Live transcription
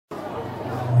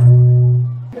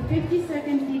The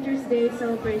 52nd Teachers' Day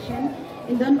celebration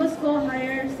in Don Bosco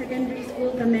Higher Secondary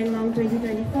School, Tamenglong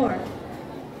 2024.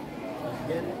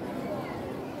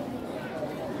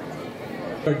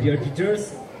 Our dear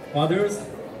teachers, fathers,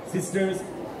 sisters,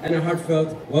 and a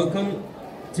heartfelt welcome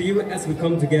to you as we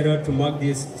come together to mark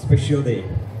this special day.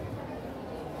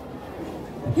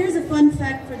 Here's a fun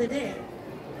fact for the day.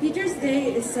 Teachers'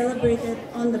 Day is celebrated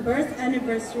on the birth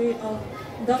anniversary of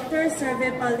Dr.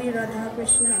 Sarvepalli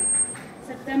Radhakrishna,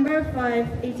 September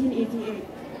 5, 1888.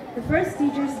 The first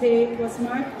Teachers' Day was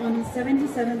marked on his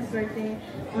 77th birthday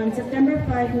on September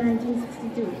 5,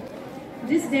 1962.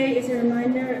 This day is a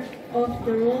reminder of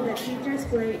the role that teachers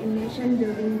play in nation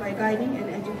building by guiding and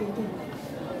educating.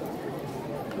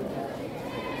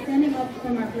 Standing up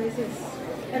from our places.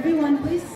 Everyone, please